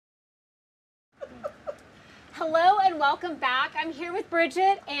Hello and welcome back. I'm here with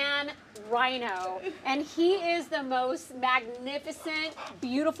Bridget and Rhino, and he is the most magnificent,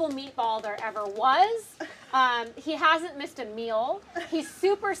 beautiful meatball there ever was. He hasn't missed a meal. He's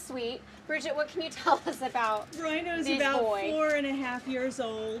super sweet. Bridget, what can you tell us about Rhino's this about boy? 4.5 years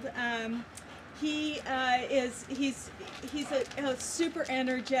old. He's a super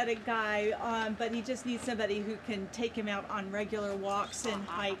energetic guy, but he just needs somebody who can take him out on regular walks and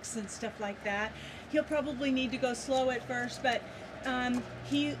hikes and stuff like that. He'll probably need to go slow at first, but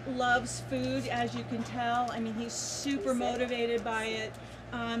he loves food, as you can tell. I mean, he's super motivated by it.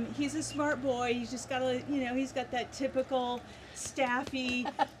 He's a smart boy. He's just got he's got that typical staffy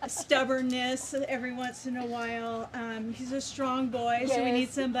stubbornness every once in a while. He's a strong boy, so we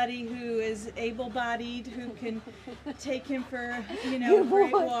need somebody who is able-bodied, who can take him for,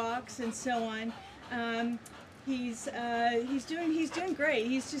 great walks and so on. He's doing great.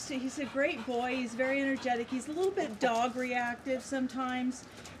 He's a great boy. He's very energetic. He's a little bit dog reactive sometimes,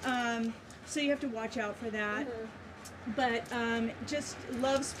 so you have to watch out for that. But just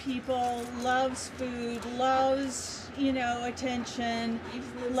loves people, loves food, loves attention,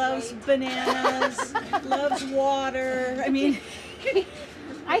 loves bananas, loves water. I mean,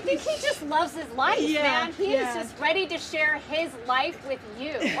 I think he just loves his life, man. He is just ready to share his life with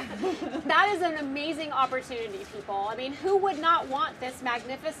you. That is an amazing opportunity, people. I mean, who would not want this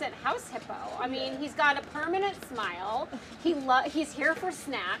magnificent house hippo? I mean, he's got a permanent smile. He's here for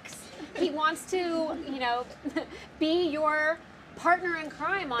snacks. He wants to, be your partner in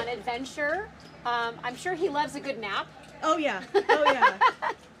crime on adventure. I'm sure he loves a good nap. Oh yeah, oh yeah,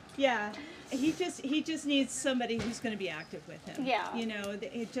 yeah. He just needs somebody who's going to be active with him. Yeah.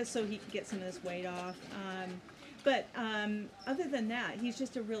 Just so he can get some of this weight off. But other than that, he's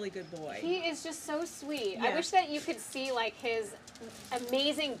just a really good boy. He is just so sweet. Yeah. I wish that you could see like his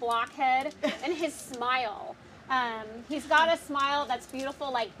amazing blockhead and his smile. He's got a smile that's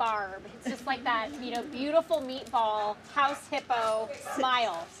beautiful like Barb. It's just like that, beautiful meatball, house hippo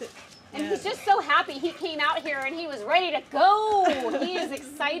smile. And he's just so happy. He came out here and he was ready to go. He is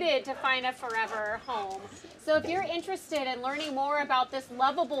excited to find a forever home. So if you're interested in learning more about this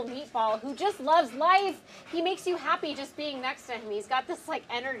lovable meatball who just loves life, he makes you happy just being next to him. He's got this like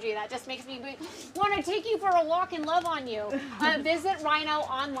energy that just makes me want to take you for a walk and love on you. Visit Rhino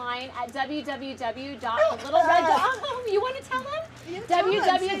online at www.thelittlereddog. You want to tell him?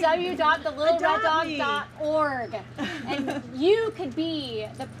 www.thelittlereddog.org. And you could be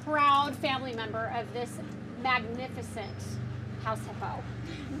the proud family member of this magnificent house hippo.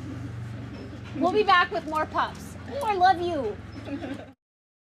 We'll be back with more pups. Oh, I love you.